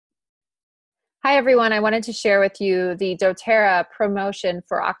Hi, everyone. I wanted to share with you the doTERRA promotion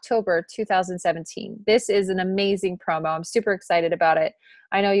for October 2017. This is an amazing promo. I'm super excited about it.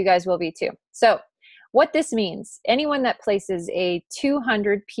 I know you guys will be too. So what this means, anyone that places a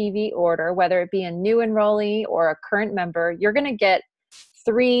 200 PV order, whether it be a new enrollee or a current member, you're going to get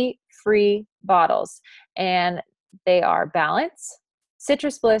 3 free bottles. And they are Balance,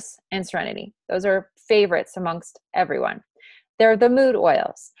 Citrus Bliss, and Serenity. Those are favorites amongst everyone. They're the mood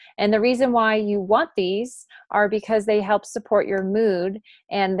oils. And the reason why you want these are because they help support your mood.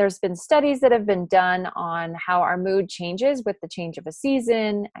 And there's been studies that have been done on how our mood changes with the change of a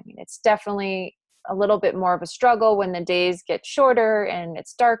season. I mean, it's definitely a little bit more of a struggle when the days get shorter and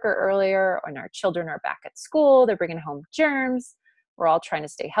it's darker earlier, and our children are back at school, they're bringing home germs. We're all trying to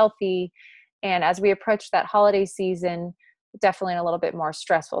stay healthy. And as we approach that holiday season, definitely a little bit more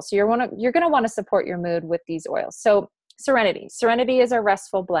stressful. So you're going to want to support your mood with these oils. So Serenity. Serenity is a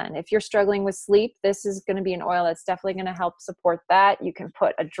restful blend. If you're struggling with sleep, this is going to be an oil that's definitely going to help support that. You can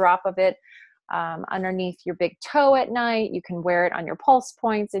put a drop of it underneath your big toe at night. You can wear it on your pulse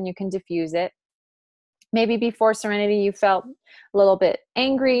points and you can diffuse it. Maybe before Serenity, you felt a little bit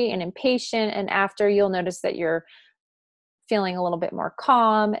angry and impatient, and after, you'll notice that you're feeling a little bit more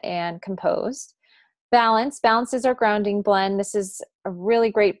calm and composed. Balance is our grounding blend. This is a really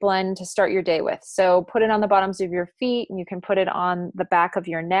great blend to start your day with. So put it on the bottoms of your feet, and you can put it on the back of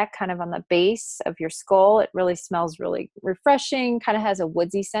your neck, kind of on the base of your skull. It really smells really refreshing, kind of has a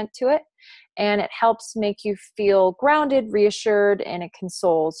woodsy scent to it. And it helps make you feel grounded, reassured, and it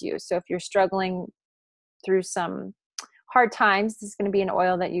consoles you. So if you're struggling through some hard times, this is going to be an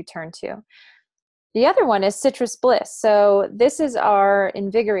oil that you turn to. The other one is Citrus Bliss. So this is our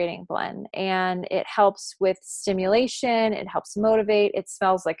invigorating blend, and it helps with stimulation. It helps motivate. It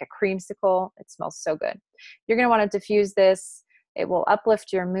smells like a creamsicle. It smells so good. You're going to want to diffuse this. It will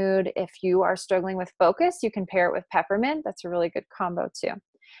uplift your mood. If you are struggling with focus, you can pair it with peppermint. That's a really good combo too.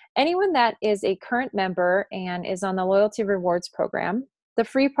 Anyone that is a current member and is on the Loyalty Rewards program, the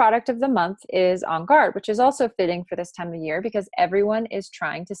free product of the month is On Guard, which is also fitting for this time of year because everyone is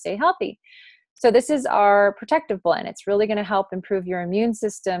trying to stay healthy. So this is our protective blend. It's really going to help improve your immune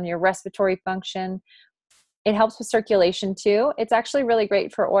system, your respiratory function. It helps with circulation too. It's actually really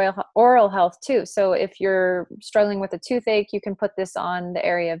great for oral health too. So if you're struggling with a toothache, you can put this on the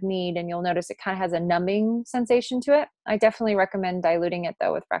area of need, and you'll notice it kind of has a numbing sensation to it. I definitely recommend diluting it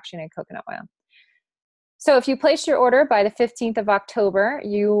though with fractionated coconut oil. So if you place your order by the 15th of October,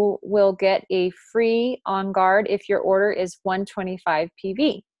 you will get a free On Guard if your order is 125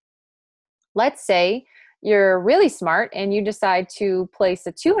 PV. Let's say you're really smart and you decide to place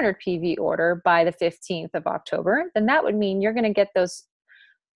a 200 PV order by the 15th of October, then that would mean you're going to get those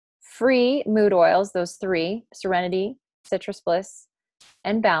free mood oils, those 3, Serenity, Citrus Bliss,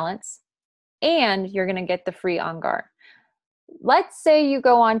 and Balance, and you're going to get the free On Guard. Let's say you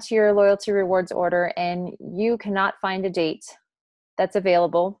go onto your Loyalty Rewards order and you cannot find a date that's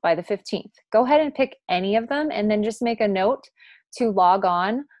available by the 15th. Go ahead and pick any of them and then just make a note to log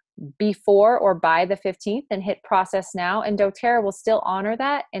on before or by the 15th and hit process now, and doTERRA will still honor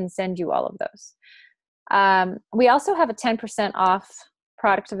that and send you all of those. We also have a 10% off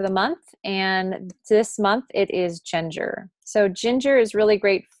product of the month, and this month it is ginger. So ginger is really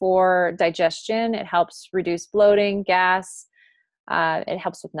great for digestion. It helps reduce bloating, gas. It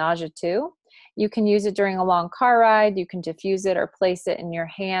helps with nausea too. You can use it during a long car ride. You can diffuse it or place it in your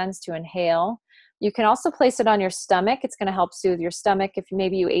hands to inhale. You can also place it on your stomach. It's going to help soothe your stomach if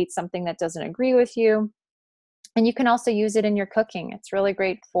maybe you ate something that doesn't agree with you. And you can also use it in your cooking. It's really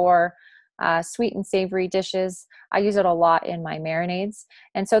great for sweet and savory dishes. I use it a lot in my marinades.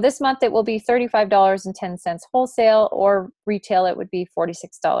 And so this month it will be $35.10 wholesale, or retail it would be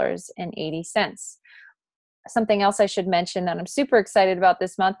 $46.80. Something else I should mention that I'm super excited about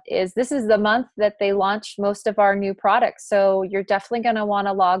this month is this is the month that they launched most of our new products. So you're definitely going to want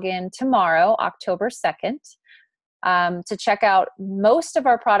to log in tomorrow, October 2nd, to check out. Most of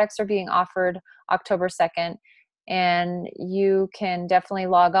our products are being offered October 2nd, and you can definitely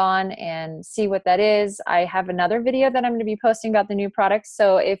log on and see what that is. I have another video that I'm going to be posting about the new products.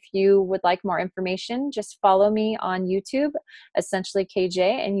 So if you would like more information, just follow me on YouTube, Essentially KJ,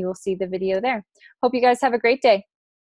 and you will see the video there. Hope you guys have a great day.